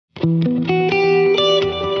Hello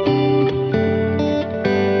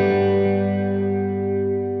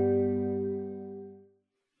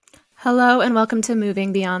and welcome to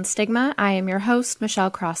Moving Beyond Stigma. I am your host,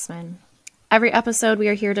 Michelle Crossman. Every episode, we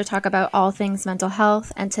are here to talk about all things mental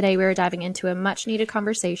health, and today we are diving into a much-needed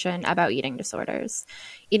conversation about eating disorders.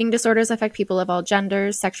 Eating disorders affect people of all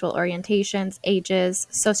genders, sexual orientations, ages,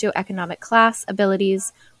 socioeconomic class,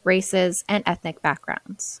 abilities, races, and ethnic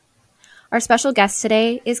backgrounds. Our special guest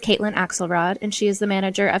today is Kaitlyn Axelrod, and she is the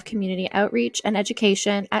manager of community outreach and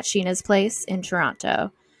education at Sheena's Place in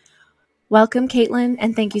Toronto. Welcome, Kaitlyn,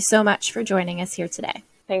 and thank you so much for joining us here today.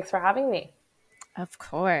 Thanks for having me. Of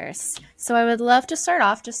course. So I would love to start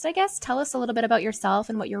off, tell us a little bit about yourself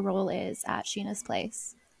and what your role is at Sheena's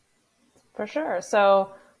Place. For sure.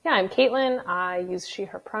 So, I'm Kaitlyn. I use she,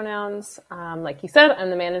 her pronouns. Like you said, I'm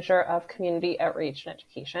the manager of community outreach and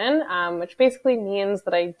education, which basically means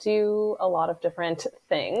that I do a lot of different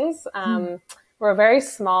things. We're a very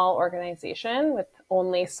small organization with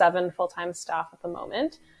only 7 full-time staff at the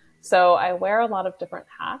moment. So I wear a lot of different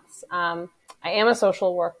hats. I am a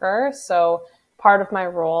social worker, so part of my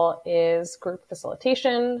role is group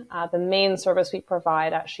facilitation. The main service we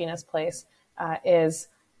provide at Sheena's Place is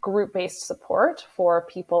group-based support for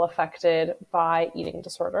people affected by eating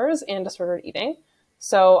disorders and disordered eating.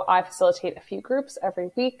 So I facilitate a few groups every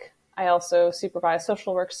week. I also supervise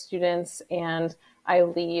social work students, and I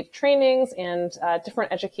lead trainings and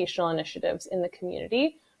different educational initiatives in the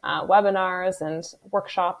community. Webinars and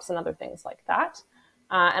workshops and other things like that.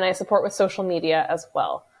 And I support with social media as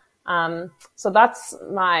well. So that's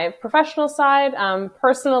my professional side.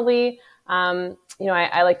 Personally,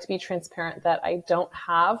 I like to be transparent that I don't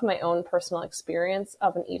have my own personal experience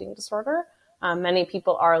of an eating disorder. Many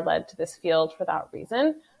people are led to this field for that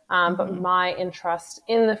reason. But my interest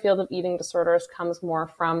in the field of eating disorders comes more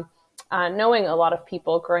from knowing a lot of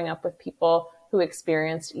people, growing up with people who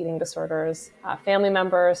experienced eating disorders, family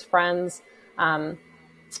members, friends, and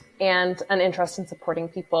an interest in supporting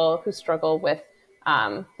people who struggle with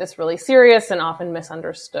this really serious and often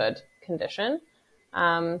misunderstood condition.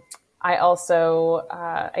 I also,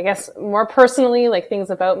 I guess more personally, like things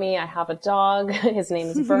about me, I have a dog. His name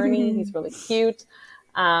is Bernie. He's really cute.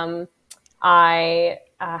 I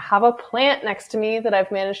have a plant next to me that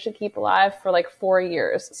I've managed to keep alive for like 4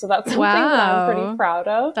 years. So that's something that I'm pretty proud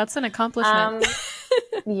of. That's an accomplishment.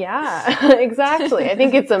 Yeah, exactly. I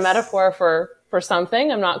think it's a metaphor for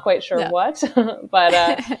something. I'm not quite sure what, but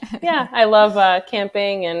I love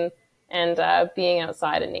camping and being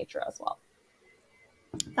outside in nature as well.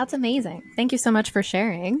 That's amazing. Thank you so much for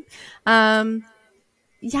sharing. I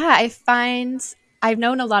find I've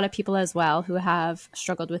known a lot of people as well who have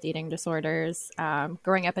struggled with eating disorders.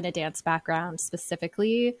 Growing up in a dance background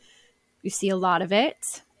specifically, you see a lot of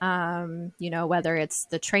it, whether it's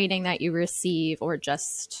the training that you receive or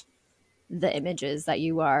just the images that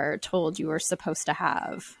you are told you are supposed to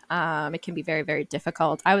have. It can be very, very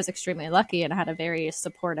difficult. I was extremely lucky and had a very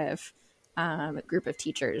supportive group of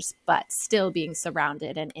teachers, but still being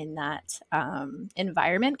surrounded and in that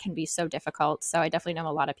environment can be so difficult. So I definitely know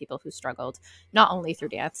a lot of people who struggled, not only through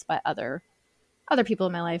dance, but other people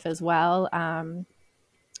in my life as well.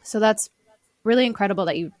 So that's really incredible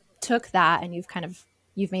that you took that and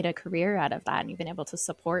you've made a career out of that and you've been able to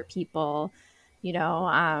support people,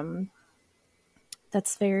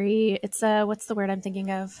 that's what's the word I'm thinking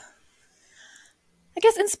of? I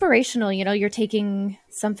guess inspirational, you're taking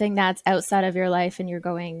something that's outside of your life and you're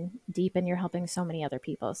going deep and you're helping so many other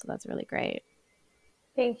people. So that's really great.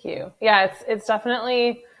 Thank you. Yeah, it's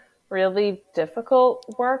definitely really difficult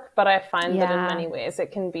work, but I find that in many ways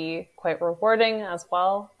it can be quite rewarding as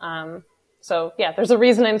well. There's a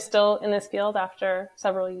reason I'm still in this field after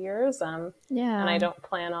several years. And I don't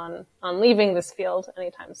plan on leaving this field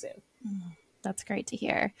anytime soon. That's great to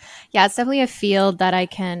hear. Yeah, it's definitely a field that I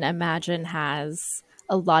can imagine has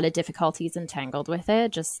a lot of difficulties entangled with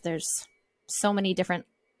it. Just there's so many different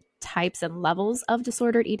types and levels of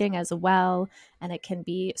disordered eating as well, and it can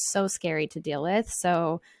be so scary to deal with.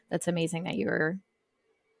 So that's amazing that you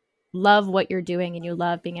love what you're doing and you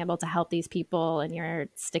love being able to help these people and you're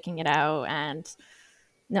sticking it out. And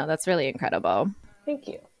no, that's really incredible. Thank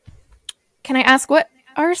you. Can I ask, what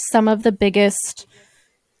are some of the biggest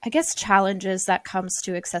challenges that comes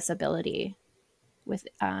to accessibility with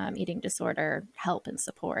eating disorder help and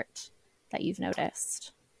support that you've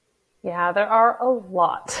noticed? Yeah, there are a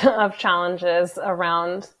lot of challenges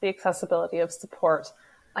around the accessibility of support.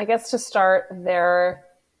 I guess to start, there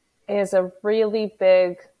is a really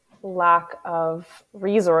big lack of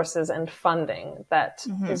resources and funding that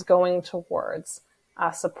is going towards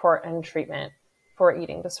support and treatment for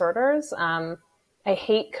eating disorders. I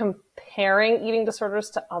hate comparing eating disorders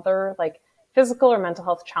to other like physical or mental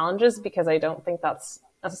health challenges because I don't think that's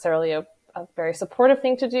necessarily a very supportive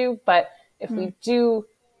thing to do. But if we do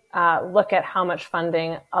look at how much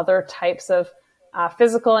funding other types of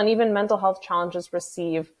physical and even mental health challenges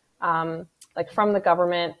receive, like from the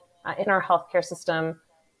government in our healthcare system,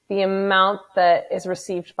 the amount that is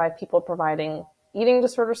received by people providing eating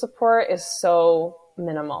disorder support is so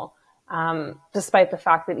minimal, despite the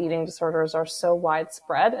fact that eating disorders are so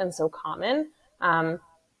widespread and so common.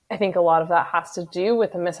 I think a lot of that has to do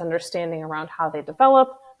with a misunderstanding around how they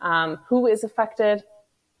develop, who is affected,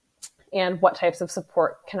 and what types of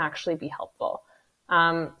support can actually be helpful.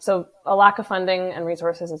 So a lack of funding and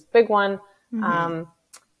resources is a big one.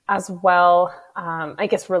 As well, I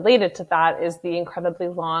guess related to that is the incredibly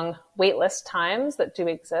long waitlist times that do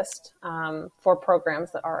exist for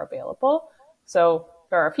programs that are available. So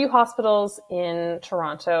there are a few hospitals in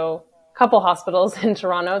Toronto, a couple hospitals in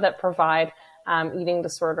Toronto that provide eating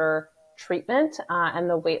disorder treatment, and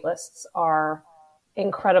the waitlists are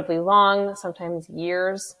incredibly long, sometimes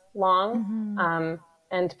years long,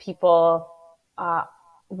 and people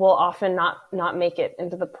will often not make it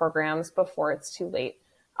into the programs before it's too late.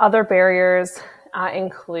 Other barriers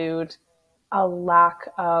include a lack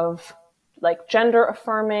of like gender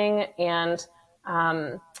affirming and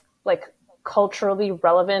like culturally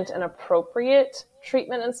relevant and appropriate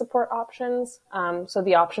treatment and support options. So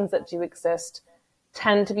the options that do exist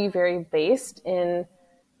tend to be very based in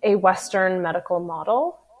a Western medical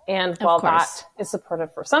model. And while that is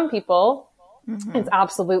supportive for some people, it's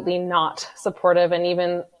absolutely not supportive and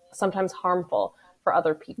even sometimes harmful for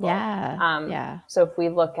other people. So if we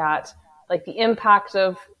look at like the impact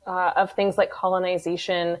of things like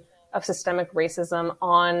colonization, of systemic racism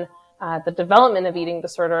on the development of eating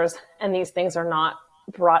disorders, and these things are not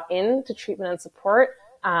brought into treatment and support,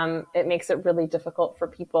 it makes it really difficult for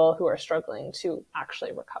people who are struggling to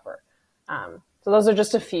actually recover. So those are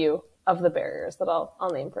just a few of the barriers that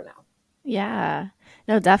I'll name for now. Yeah,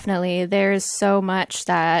 no, definitely. There's so much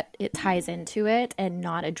that it ties into it, and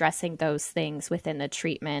not addressing those things within the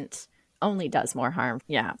treatment only does more harm.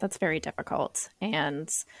 Yeah, that's very difficult. And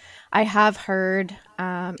I have heard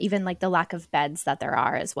even like the lack of beds that there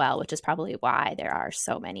are as well, which is probably why there are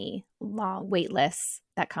so many long wait lists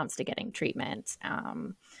that comes to getting treatment,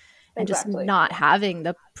 and just not having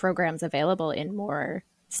the programs available in more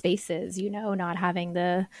spaces, you know, not having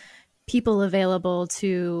the people available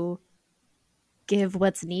to give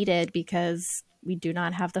what's needed because we do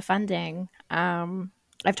not have the funding.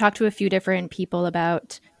 I've talked to a few different people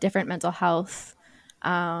about different mental health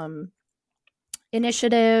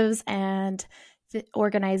initiatives and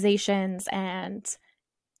organizations, and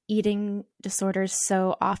eating disorders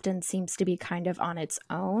so often seems to be kind of on its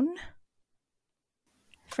own.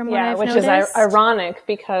 From what I've noticed. Which is ironic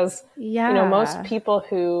because you know, most people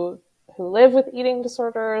who live with eating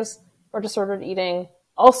disorders or disordered eating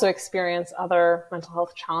also experience other mental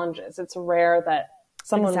health challenges. It's rare that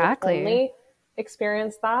someone would only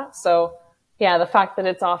experience that. So yeah, the fact that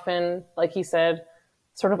it's often, like you said,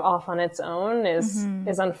 sort of off on its own is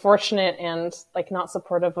unfortunate and like not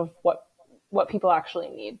supportive of what people actually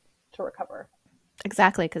need to recover.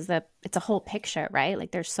 Exactly, because it's a whole picture, right?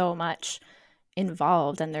 Like there's so much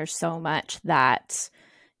involved, and there's so much that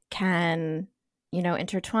can, you know,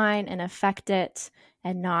 intertwine and affect it,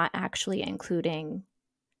 and not actually including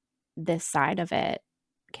this side of it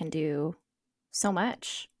can do so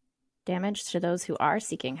much damage to those who are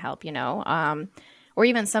seeking help, you know, or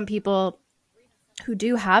even some people who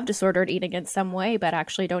do have disordered eating in some way, but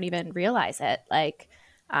actually don't even realize it. Like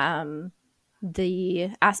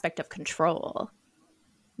the aspect of control,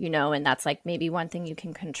 you know, and that's like maybe one thing you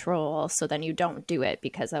can control. So then you don't do it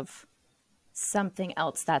because of something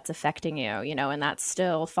else that's affecting you, you know, and that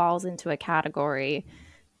still falls into a category.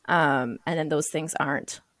 And then those things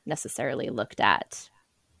aren't necessarily looked at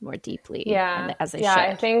more deeply as they should.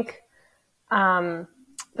 I think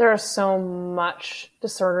there is so much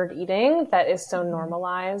disordered eating that is so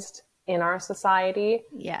normalized in our society.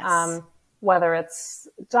 Yes. Whether it's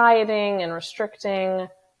dieting and restricting,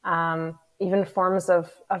 even forms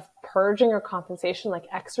of purging or compensation like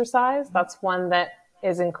exercise. That's one that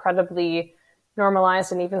is incredibly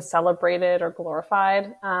normalized and even celebrated or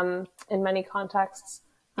glorified in many contexts.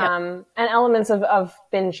 And elements of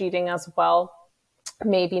binge eating as well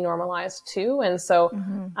may be normalized too. And so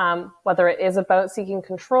whether it is about seeking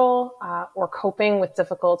control or coping with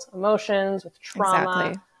difficult emotions, with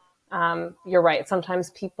trauma, you're right. Sometimes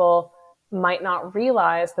people might not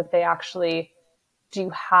realize that they actually do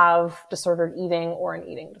have disordered eating or an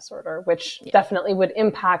eating disorder, which definitely would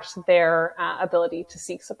impact their ability to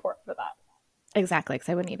seek support for that. Exactly, because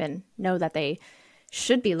I wouldn't even know that they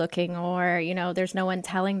should be looking, or, there's no one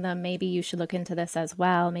telling them, maybe you should look into this as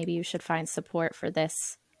well. Maybe you should find support for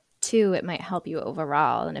this too. It might help you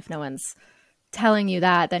overall. And if no one's telling you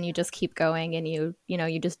that, then you just keep going and you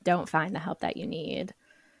just don't find the help that you need.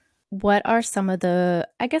 What are some of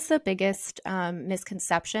I guess, the biggest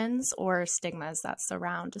misconceptions or stigmas that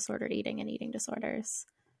surround disordered eating and eating disorders?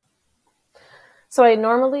 So I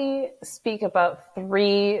normally speak about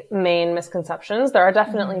three main misconceptions. There are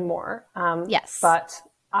definitely more. Yes. But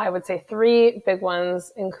I would say three big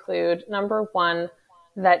ones include, number one,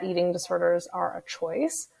 that eating disorders are a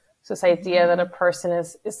choice. So this idea that a person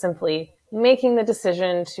is simply making the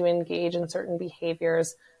decision to engage in certain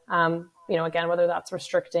behaviors, again, whether that's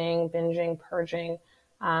restricting, binging, purging,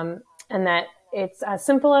 and that it's as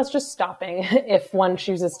simple as just stopping if one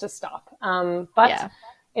chooses to stop. But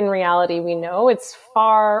in reality, we know it's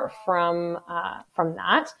far from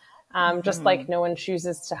that. Just like no one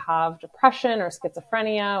chooses to have depression or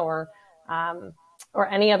schizophrenia or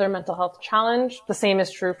any other mental health challenge, the same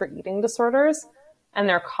is true for eating disorders. And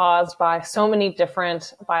they're caused by so many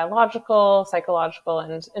different biological, psychological,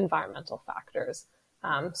 and environmental factors.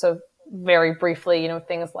 So very briefly,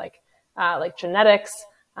 things like genetics,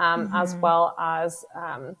 as well as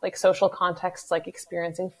like social contexts, like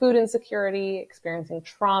experiencing food insecurity, experiencing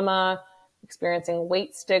trauma, experiencing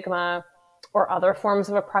weight stigma, or other forms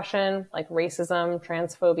of oppression like racism,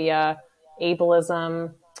 transphobia,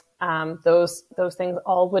 ableism. Those things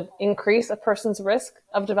all would increase a person's risk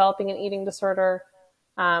of developing an eating disorder.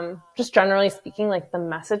 Just generally speaking, like the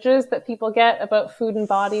messages that people get about food and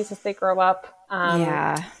bodies as they grow up,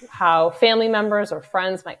 how family members or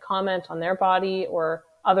friends might comment on their body or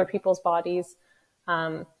other people's bodies,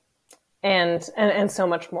 and so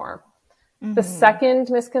much more. The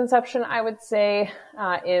second misconception I would say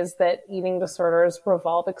is that eating disorders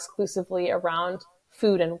revolve exclusively around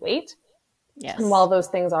food and weight. Yes. And while those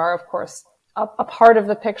things are, of course, a part of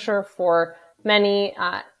the picture for many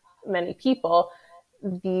people,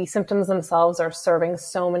 the symptoms themselves are serving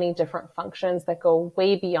so many different functions that go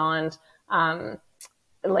way beyond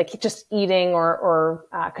like just eating or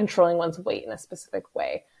controlling one's weight in a specific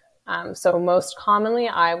way. So most commonly,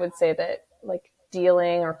 I would say that like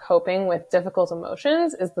dealing or coping with difficult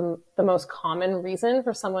emotions is the most common reason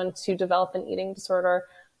for someone to develop an eating disorder.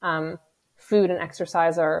 Food and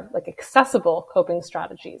exercise are like accessible coping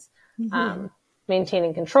strategies.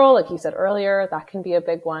 Maintaining control, like you said earlier, that can be a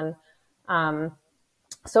big one.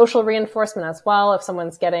 Social reinforcement as well. If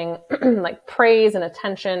someone's getting like praise and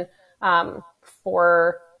attention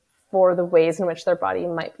for the ways in which their body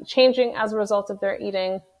might be changing as a result of their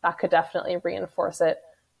eating, that could definitely reinforce it.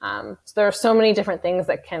 So there are so many different things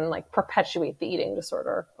that can like perpetuate the eating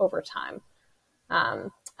disorder over time.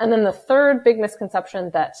 And then the third big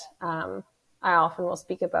misconception that I often will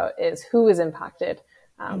speak about is who is impacted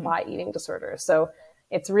by eating disorders. So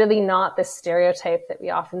it's really not this stereotype that we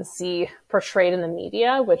often see portrayed in the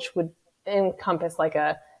media, which would encompass like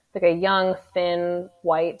a young, thin,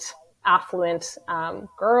 white, affluent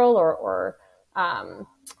girl or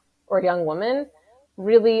young woman.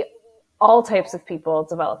 Really, all types of people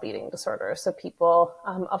develop eating disorders. So people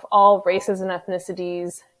of all races and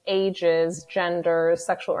ethnicities, ages, genders,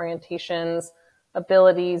 sexual orientations,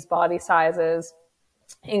 abilities, body sizes,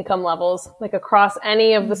 income levels, like across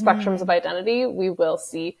any of the spectrums of identity, we will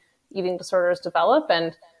see eating disorders develop.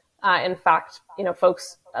 And in fact,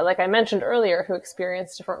 folks, like I mentioned earlier, who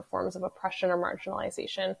experience different forms of oppression or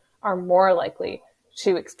marginalization are more likely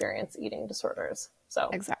to experience eating disorders. So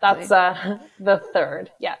Exactly. That's the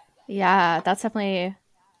third. Yeah. Yeah, that's definitely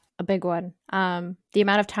a big one. The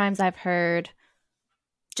amount of times I've heard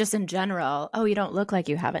just in general, oh, you don't look like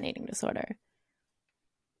you have an eating disorder.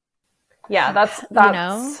 Yeah, that's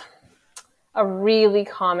a really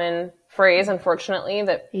common phrase, unfortunately,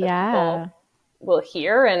 that people will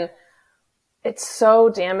hear. And it's so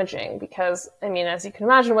damaging because, I mean, as you can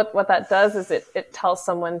imagine, what that does is it tells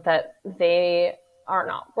someone that they are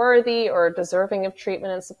not worthy or deserving of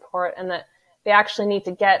treatment and support, and that they actually need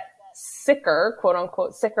to get sicker, quote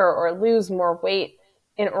unquote, sicker, or lose more weight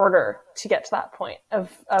in order to get to that point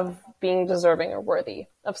of being deserving or worthy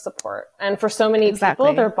of support. And for so many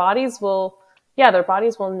people, their bodies will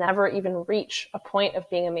never even reach a point of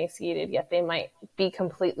being emaciated, yet they might be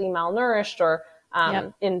completely malnourished or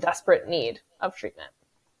in desperate need of treatment.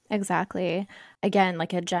 Exactly. Again,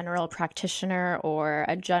 like a general practitioner or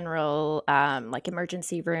a general like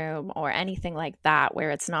emergency room or anything like that,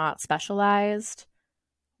 where it's not specialized,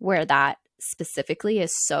 where that specifically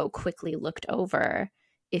is so quickly looked over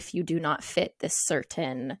if you do not fit this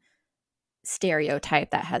certain stereotype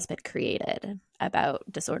that has been created about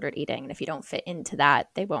disordered eating. And if you don't fit into that,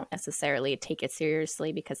 they won't necessarily take it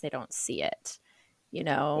seriously because they don't see it, you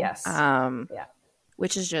know? Yes. Yeah.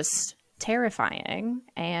 Which is just terrifying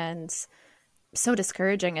and so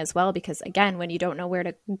discouraging as well, because again, when you don't know where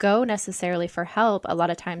to go necessarily for help, a lot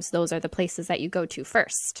of times those are the places that you go to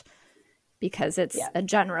first, because it's a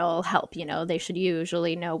general help. You know, they should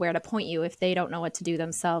usually know where to point you. If they don't know what to do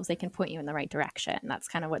themselves, they can point you in the right direction. That's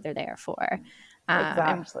kind of what they're there for.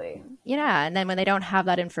 Exactly. And then when they don't have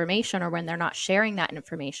that information, or when they're not sharing that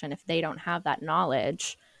information, if they don't have that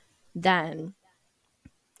knowledge, then,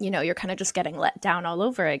 you know, you're kind of just getting let down all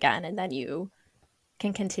over again. And then you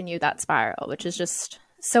can continue that spiral, which is just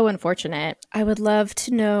so unfortunate. I would love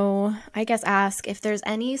to know, I guess, ask if there's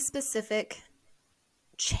any specific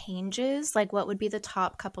changes, like what would be the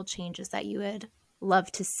top couple changes that you would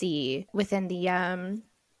love to see within the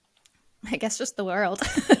I guess just the world,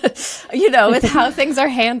 you know, with how things are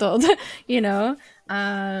handled, you know,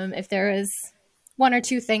 if there is one or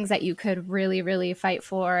two things that you could really, really fight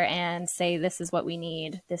for and say, this is what we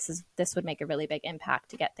need, this would make a really big impact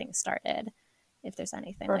to get things started, if there's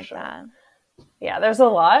anything For like sure. that. Yeah, there's a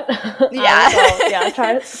lot. Yeah. So, yeah,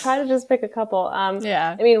 try to just pick a couple.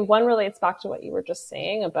 Yeah. I mean, one relates back to what you were just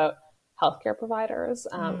saying about healthcare providers,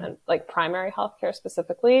 and like primary healthcare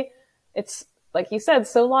specifically. It's, like you said,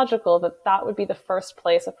 so logical that that would be the first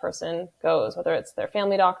place a person goes, whether it's their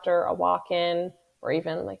family doctor, a walk-in, or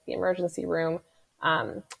even like the emergency room,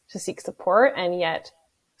 to seek support. And yet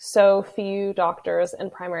so few doctors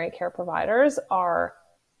and primary care providers are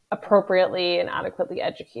appropriately and adequately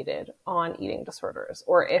educated on eating disorders.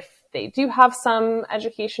 Or if they do have some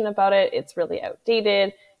education about it, it's really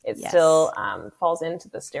outdated. It still falls into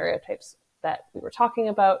the stereotypes that we were talking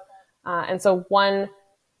about. And so one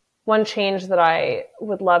change that I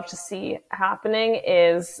would love to see happening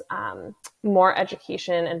is more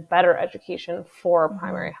education and better education for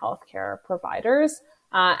primary healthcare providers,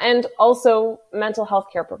 and also mental health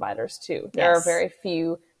care providers too. There are very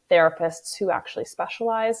few therapists who actually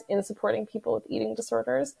specialize in supporting people with eating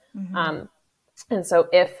disorders. And so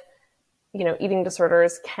if, you know, eating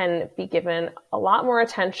disorders can be given a lot more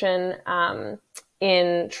attention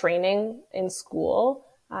in training in school,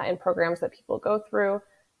 in programs that people go through,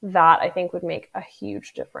 that I think would make a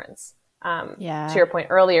huge difference. To your point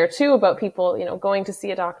earlier too, about people, you know, going to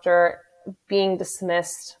see a doctor, being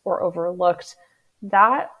dismissed or overlooked,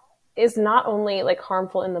 that is not only like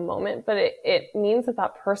harmful in the moment, but it means that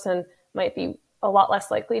that person might be a lot less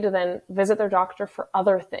likely to then visit their doctor for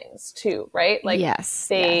other things too, right? Like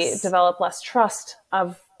they develop less trust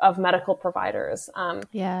of medical providers. And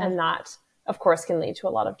that of course can lead to a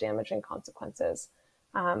lot of damaging consequences.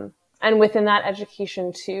 And within that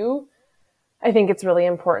education too, I think it's really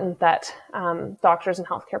important that doctors and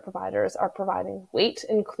healthcare providers are providing weight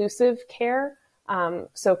inclusive care.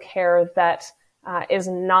 So care that is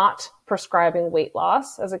not prescribing weight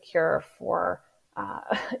loss as a cure for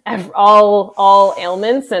all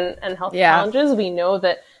ailments and health challenges. We know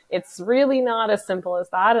that it's really not as simple as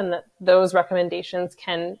that, and that those recommendations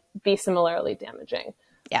can be similarly damaging.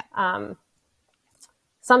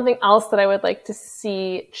 Something else that I would like to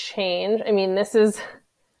see change, I mean, this is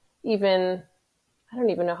even, I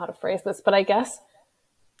don't even know how to phrase this, but I guess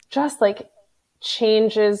just like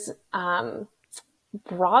changes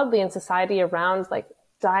broadly in society around like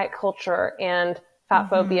diet culture and fat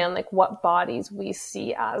phobia and like what bodies we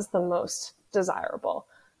see as the most desirable.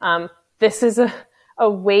 This is a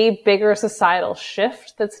way bigger societal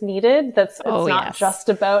shift that's needed. It's not just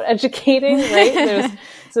about educating, right?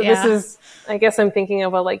 This is, I guess I'm thinking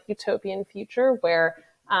of a like utopian future where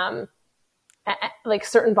like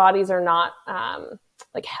certain bodies are not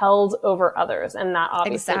like held over others, and that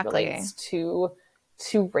obviously relates to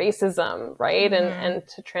racism, right? And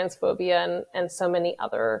to transphobia and so many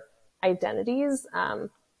other identities.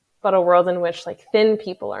 But a world in which like thin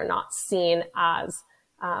people are not seen as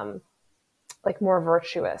like more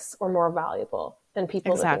virtuous or more valuable than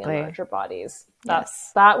people living in larger bodies.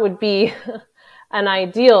 That would be an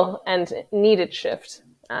ideal and needed shift.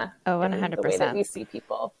 100%. The way that we see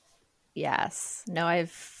people. Yes. No, I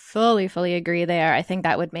fully agree there. I think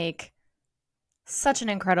that would make such an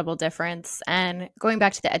incredible difference. And going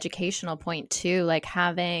back to the educational point too, like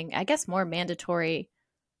having, I guess, more mandatory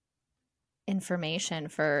information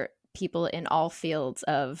for people in all fields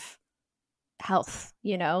of health,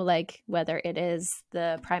 you know, like whether it is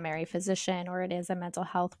the primary physician or it is a mental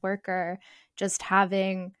health worker, just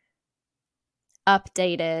having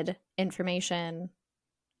updated information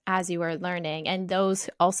as you are learning. And those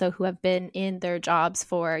also who have been in their jobs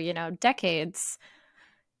for, you know, decades,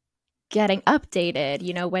 getting updated,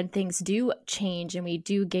 you know, when things do change and we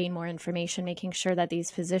do gain more information, making sure that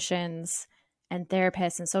these physicians and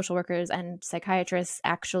therapists and social workers and psychiatrists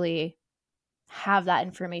actually have that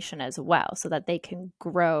information as well so that they can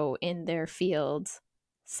grow in their fields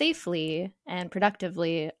safely and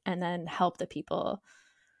productively and then help the people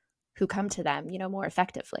who come to them, you know, more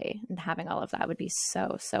effectively. And having all of that would be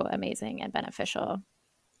so, so amazing and beneficial.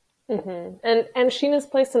 Mm-hmm. And Sheena's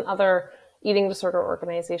place in other eating disorder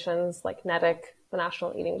organizations like NEDIC, the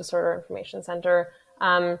National Eating Disorder Information Center,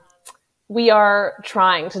 we are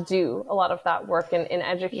trying to do a lot of that work in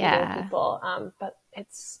educating people. But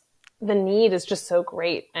the need is just so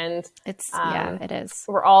great. And it is.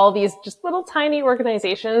 We're all these just little tiny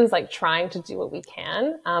organizations like trying to do what we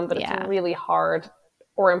can. But it's really hard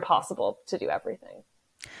or impossible to do everything.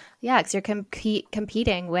 Yeah, because you're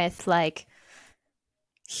competing with like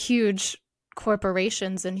huge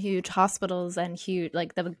corporations and huge hospitals and huge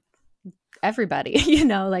like everybody, you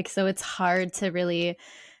know, like, so it's hard to really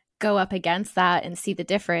go up against that and see the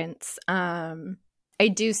difference. I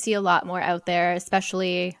do see a lot more out there,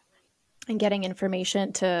 especially in getting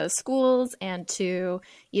information to schools and to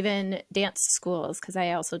even dance schools, because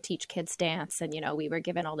I also teach kids dance. And, you know, we were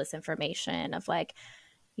given all this information of like,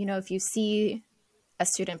 you know, if you see a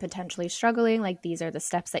student potentially struggling, like these are the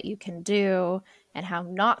steps that you can do, and how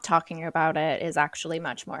not talking about it is actually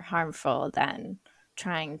much more harmful than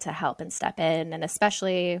trying to help and step in. And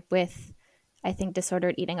especially with, I think,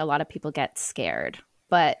 disordered eating, a lot of people get scared,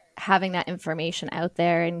 but having that information out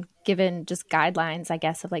there and given just guidelines, I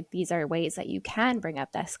guess, of like, these are ways that you can bring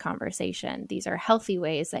up this conversation. These are healthy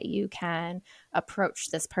ways that you can approach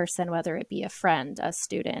this person, whether it be a friend, a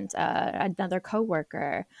student, another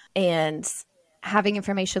coworker. And having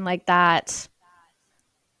information like that,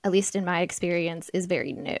 at least in my experience, is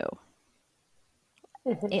very new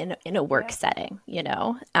in a work setting, you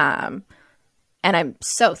know? And I'm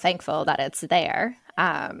so thankful that it's there.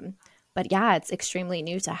 But yeah, it's extremely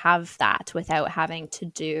new to have that without having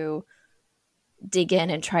to dig in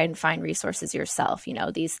and try and find resources yourself. You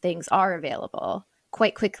know, these things are available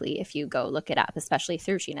quite quickly if you go look it up, especially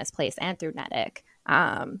through Sheena's Place and through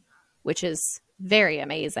NEDIC, which is very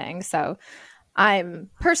amazing. So I'm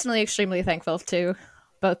personally extremely thankful to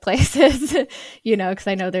both places, you know, because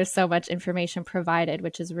I know there's so much information provided,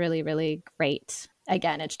 which is really, really great.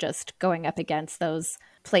 Again, it's just going up against those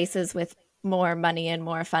places with more money and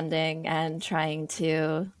more funding and trying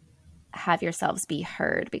to have yourselves be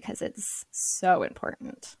heard, because it's so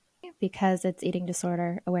important. Because it's Eating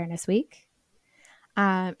Disorder Awareness Week.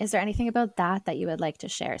 Is there anything about that you would like to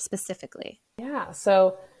share specifically? Yeah,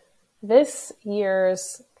 so this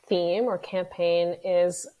year's theme or campaign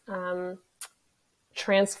is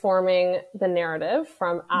transforming the narrative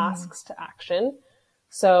from asks to action.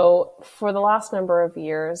 So for the last number of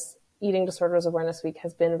years, Eating Disorders Awareness Week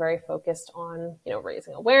has been very focused on, you know,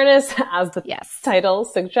 raising awareness, as the title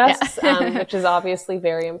suggests, which is obviously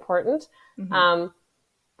very important.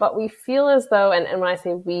 But we feel as though, and when I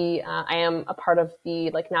say we, I am a part of the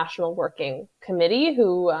like National Working Committee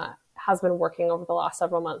who has been working over the last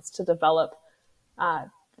several months to develop the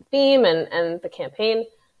theme and the campaign.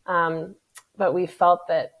 But we felt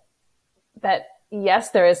that yes,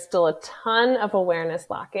 there is still a ton of awareness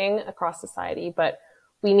lacking across society, but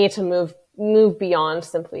we need to move beyond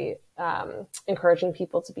simply encouraging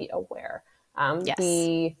people to be aware.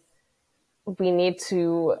 We need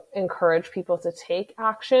to encourage people to take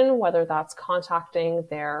action, whether that's contacting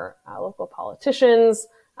their local politicians,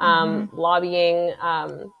 lobbying,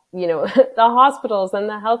 you know, the hospitals and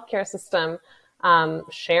the healthcare system,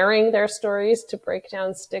 sharing their stories to break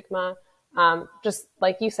down stigma. Just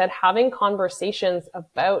like you said, having conversations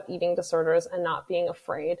about eating disorders and not being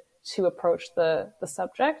afraid to approach the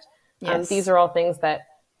subject. These are all things that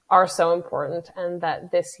are so important and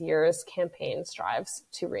that this year's campaign strives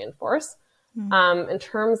to reinforce. In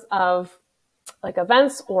terms of like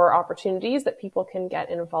events or opportunities that people can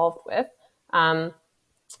get involved with,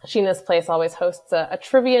 Sheena's Place always hosts a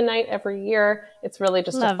trivia night every year. It's really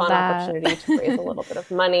just a fun opportunity to raise a little bit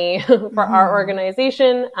of money for our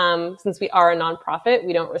organization. Since we are a nonprofit,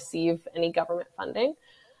 we don't receive any government funding.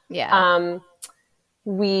 So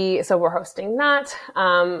we're hosting that.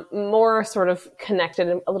 More sort of connected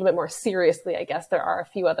and a little bit more seriously, I guess, there are a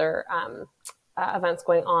few other events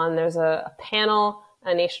going on. There's a panel,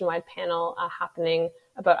 a nationwide panel happening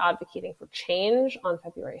about advocating for change on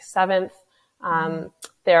February 7th.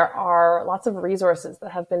 There are lots of resources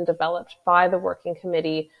that have been developed by the working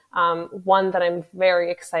committee. One that I'm very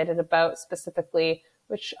excited about specifically,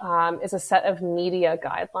 which is a set of media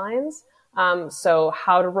guidelines. So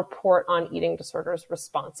how to report on eating disorders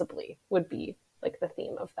responsibly would be like the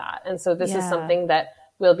theme of that. And so this is Yeah. something that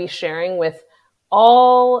we'll be sharing with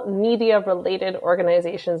all media related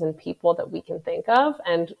organizations and people that we can think of.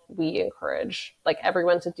 And we encourage like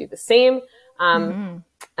everyone to do the same.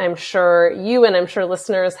 I'm sure you and I'm sure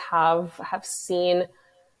listeners have seen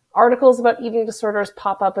articles about eating disorders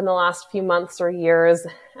pop up in the last few months or years.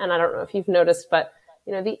 And I don't know if you've noticed, but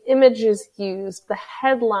you know, the images used, the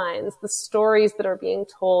headlines, the stories that are being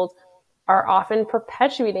told are often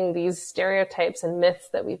perpetuating these stereotypes and myths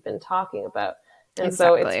that we've been talking about. And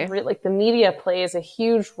so it's really like the media plays a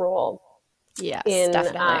huge role in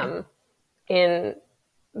definitely. In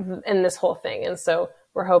this whole thing. And so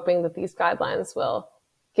we're hoping that these guidelines will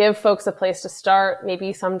give folks a place to start.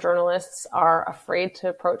 Maybe some journalists are afraid to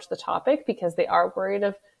approach the topic because they are worried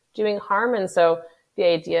of doing harm. And so the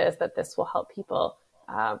idea is that this will help people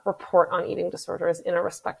report on eating disorders in a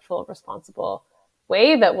respectful, responsible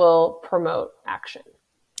way that will promote action.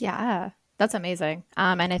 Yeah, that's amazing.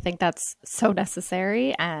 And I think that's so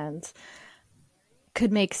necessary and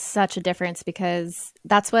could make such a difference, because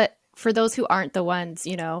that's what, for those who aren't the ones,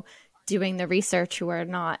 you know, doing the research, who are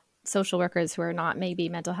not social workers, who are not maybe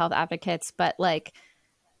mental health advocates, but like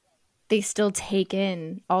they still take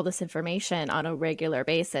in all this information on a regular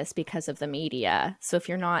basis because of the media. So if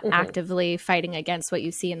you're not actively fighting against what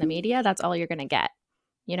you see in the media, that's all you're going to get,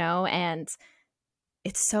 you know, and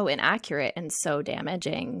it's so inaccurate and so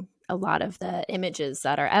damaging. A lot of the images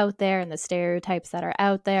that are out there and the stereotypes that are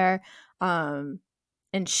out there, and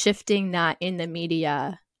shifting that in the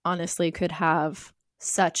media honestly could have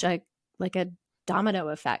such a domino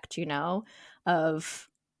effect, you know, of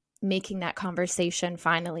making that conversation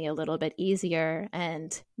finally a little bit easier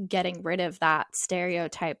and getting rid of that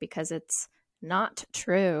stereotype, because it's not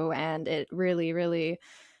true. And it really, really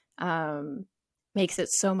makes it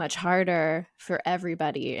so much harder for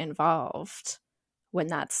everybody involved when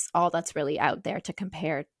that's all that's really out there to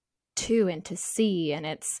compare to and to see. And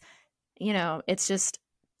it's, you know, it's just,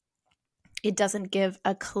 it doesn't give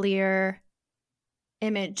a clear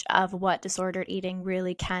image of what disordered eating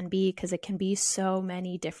really can be, because it can be so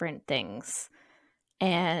many different things.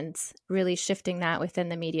 And really shifting that within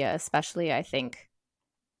the media, especially, I think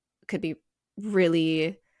could be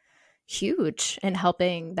really huge in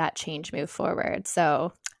helping that change move forward.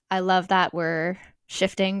 So I love that we're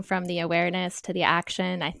shifting from the awareness to the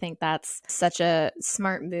action. I think that's such a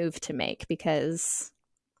smart move to make, because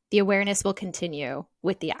the awareness will continue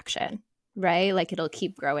with the action, right? Like it'll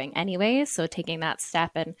keep growing anyway. So taking that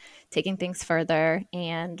step and taking things further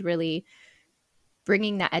and really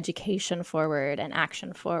bringing that education forward and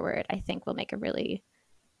action forward, I think will make a really,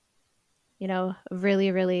 you know,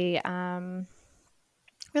 really, really,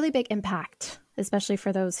 really big impact, especially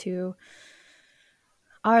for those who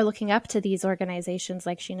are looking up to these organizations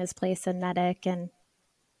like Sheena's Place and Medic, and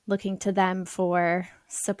looking to them for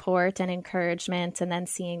support and encouragement, and then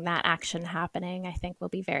seeing that action happening, I think will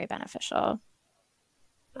be very beneficial.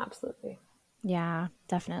 Absolutely. Yeah,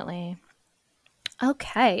 definitely.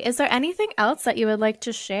 Okay. Is there anything else that you would like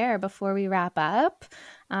to share before we wrap up?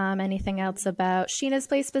 Anything else about Sheena's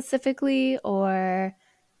Place specifically, or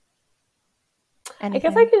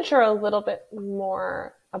anything? I guess I can share a little bit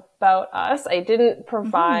more about us. I didn't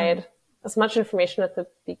provide as much information at the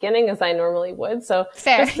beginning as I normally would. So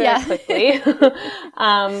fair, just very quickly,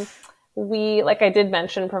 we, like I did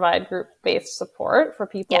mention, provide group-based support for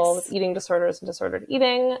people with eating disorders and disordered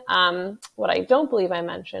eating. What I don't believe I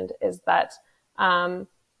mentioned is that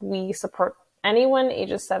we support anyone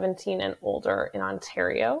ages 17 and older in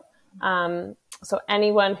Ontario. So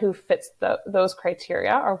anyone who fits those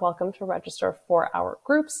criteria are welcome to register for our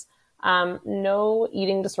groups. No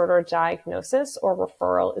eating disorder diagnosis or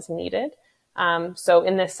referral is needed. So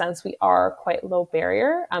in this sense, we are quite low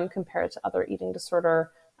barrier compared to other eating disorder,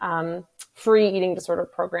 free eating disorder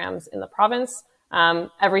programs in the province.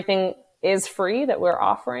 Everything is free that we're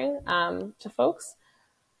offering to folks.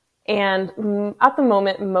 And at the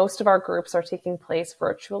moment, most of our groups are taking place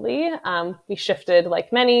virtually. We shifted,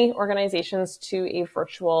 like many organizations, to a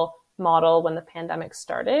virtual model when the pandemic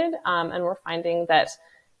started. And we're finding that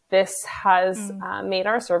this has made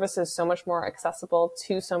our services so much more accessible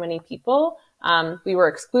to so many people. We were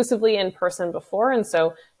exclusively in person before. And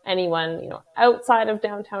so anyone, you know, outside of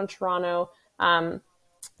downtown Toronto,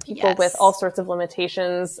 people with all sorts of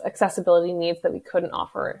limitations, accessibility needs that we couldn't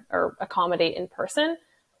offer or accommodate in person,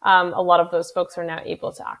 a lot of those folks are now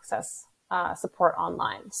able to access support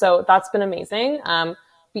online. So that's been amazing.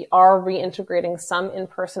 We are reintegrating some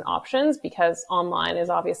in-person options because online is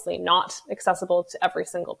obviously not accessible to every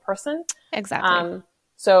single person. Exactly.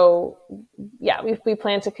 So yeah, we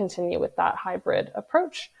plan to continue with that hybrid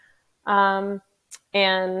approach. And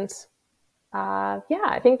Yeah,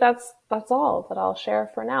 I think that's all that I'll share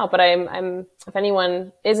for now. But I'm if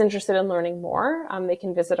anyone is interested in learning more, they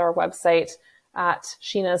can visit our website at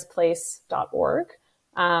sheenasplace.org.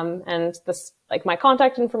 And this, like, my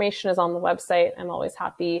contact information is on the website. I'm always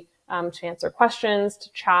happy to answer questions,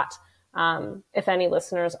 to chat. If any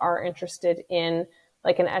listeners are interested in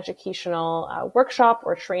like an educational workshop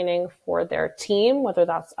or training for their team, whether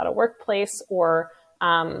that's at a workplace or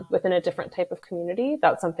within a different type of community,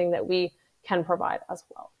 that's something that we can provide as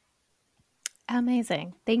well.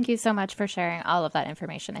 Amazing. Thank you so much for sharing all of that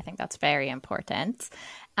information. I think that's very important.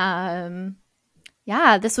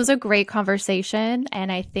 Yeah, this was a great conversation.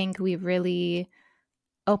 And I think we really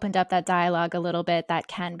opened up that dialogue a little bit that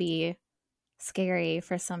can be scary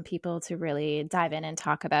for some people to really dive in and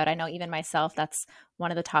talk about. I know even myself, that's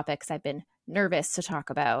one of the topics I've been nervous to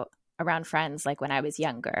talk about around friends, like when I was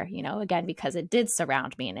younger, again, because it did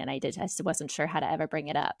surround me and I just wasn't sure how to ever bring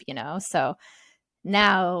it up, So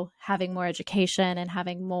now having more education and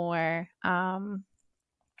having more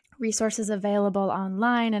resources available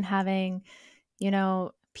online and having,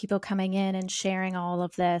 people coming in and sharing all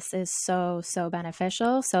of this is so, so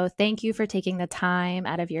beneficial. So thank you for taking the time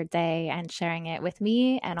out of your day and sharing it with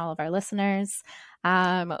me and all of our listeners.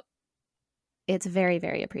 It's very,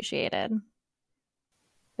 very appreciated.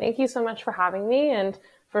 Thank you so much for having me and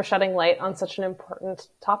for shedding light on such an important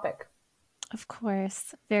topic. Of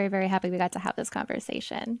course. Very, very happy we got to have this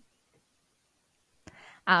conversation.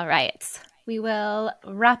 All right. We will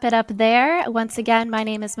wrap it up there. Once again, my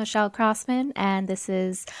name is Michelle Crossman, and this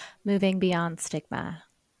is Moving Beyond Stigma.